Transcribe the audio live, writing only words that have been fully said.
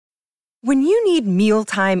When you need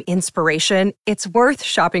mealtime inspiration, it's worth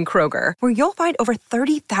shopping Kroger, where you'll find over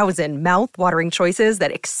 30,000 mouth-watering choices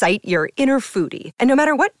that excite your inner foodie. And no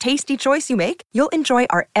matter what tasty choice you make, you'll enjoy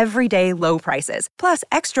our everyday low prices, plus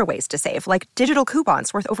extra ways to save, like digital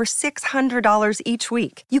coupons worth over $600 each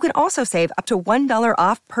week. You can also save up to $1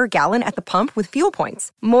 off per gallon at the pump with fuel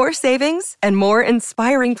points. More savings and more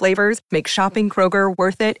inspiring flavors make shopping Kroger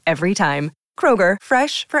worth it every time. Kroger,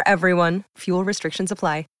 fresh for everyone. Fuel restrictions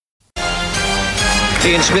apply.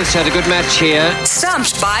 Ian Smith's had a good match here.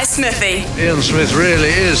 Stumped by Smithy. Ian Smith really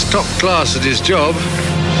is top class at his job.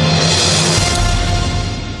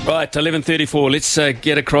 Right, 11:34. Let's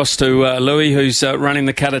get across to Louis, who's running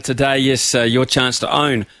the cutter today. Yes, your chance to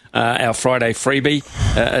own our Friday freebie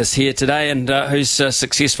is here today, and who's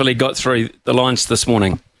successfully got through the lines this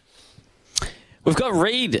morning. We've got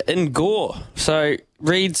Reed in Gore. So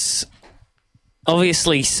Reed's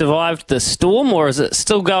obviously survived the storm, or is it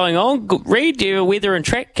still going on? Reed, do you have a weather and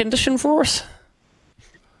track condition for us?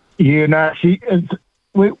 Yeah, no,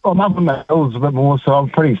 I'm up in the hills a bit more, so I'm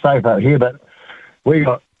pretty safe out here, but we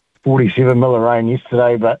got 47 mil of rain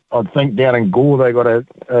yesterday, but I think down in Gore they got a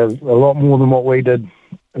lot more than what we did,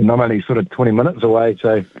 and I'm only sort of 20 minutes away,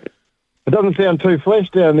 so it doesn't sound too flash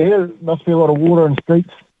down there. It must be a lot of water in streets,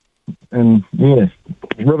 and yeah,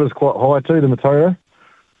 the river's quite high too, the Mataura.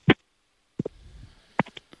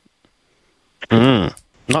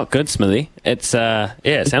 Not good, Smithy. It's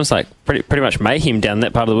it sounds like pretty much mayhem down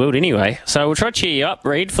that part of the world anyway. So we'll try to cheer you up,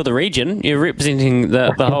 Reed, for the region. You're representing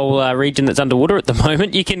the whole region that's underwater at the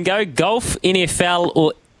moment. You can go golf, NFL,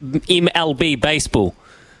 or MLB baseball.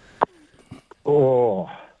 Oh,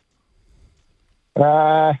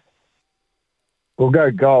 we'll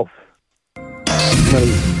go golf.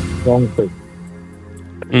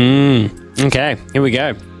 Okay, here we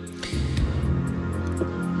go.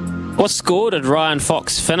 What score did Ryan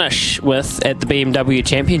Fox finish with at the BMW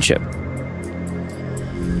Championship?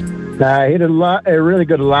 He had a really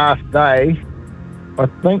good last day. I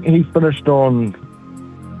think he finished on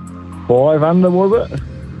 5 under, was it?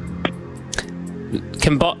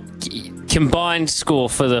 Combined score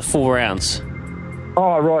for the 4 rounds.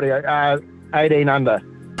 Oh, righty, 18 under.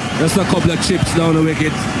 Just a couple of chips down the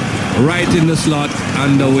wicket, right in the slot,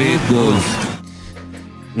 and away it goes.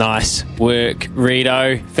 Nice work,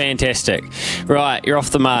 Redo. Fantastic. Right, you're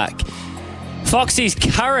off the mark. Foxy's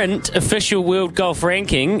current official world golf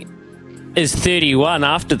ranking is 31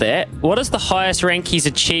 after that. What is the highest rank he's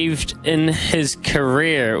achieved in his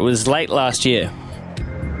career? It was late last year.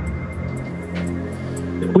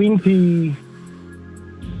 24th,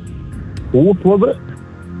 was it?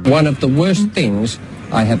 One of the worst things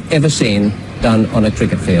I have ever seen done on a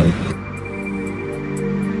cricket field.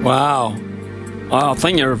 Wow. I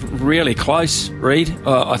think you're really close, Reed.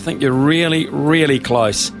 I think you're really, really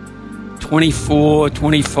close. 24,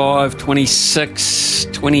 25, 26,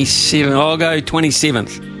 27. I'll go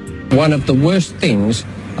 27th. One of the worst things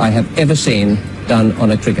I have ever seen done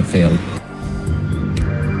on a cricket field.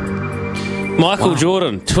 Michael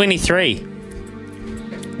Jordan, 23.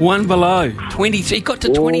 One below. 23. Got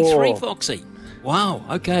to 23, Foxy. Wow,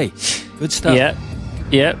 okay. Good stuff.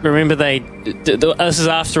 Yeah, remember this is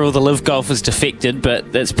after all the live golfers defected,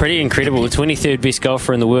 but that's pretty incredible. 23rd best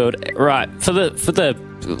golfer in the world. Right, for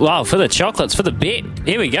the chocolates, for the bet.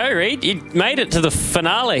 Here we go, Reed. You made it to the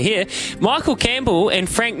finale here. Michael Campbell and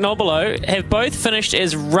Frank Nobilo have both finished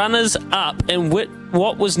as runners-up in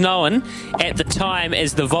what was known at the time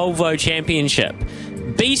as the Volvo Championship,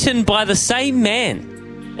 beaten by the same man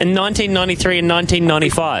in 1993 and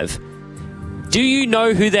 1995. Do you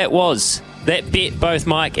know who that was? That bet both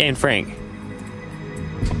Mike and Frank.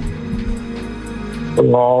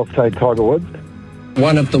 Well, I'll say Tiger Woods.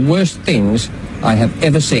 One of the worst things I have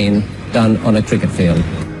ever seen done on a cricket field.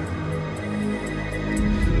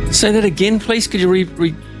 Say that again, please. Could you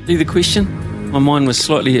redo the question? My mind was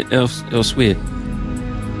slightly elsewhere.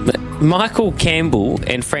 Michael Campbell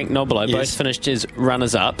and Frank Nobilo both finished as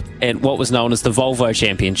runners-up at what was known as the Volvo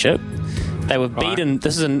Championship. They were beaten,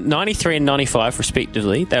 this is in 93 and 95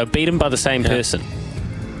 respectively, they were beaten by the same person.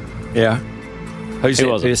 Yeah. Who's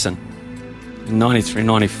that person? 93,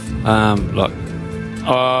 95,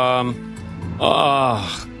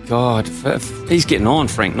 oh, God. He's getting on,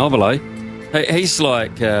 Frank Nobilo. He's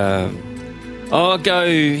like, I'll go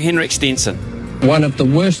Henrik Stenson. One of the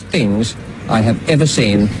worst things I have ever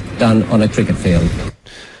seen done on a cricket field.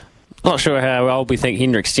 Not sure how old we think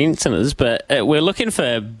Henrik Stenson is, but we're looking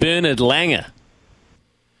for Bernard Langer.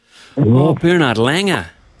 Oh, Bernard Langer.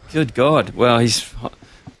 Good God. Well, he's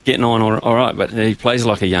getting on all right, but he plays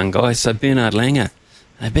like a young guy, so Bernard Langer.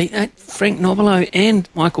 They beat Frank Nobilo and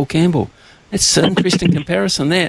Michael Campbell. That's an interesting comparison there.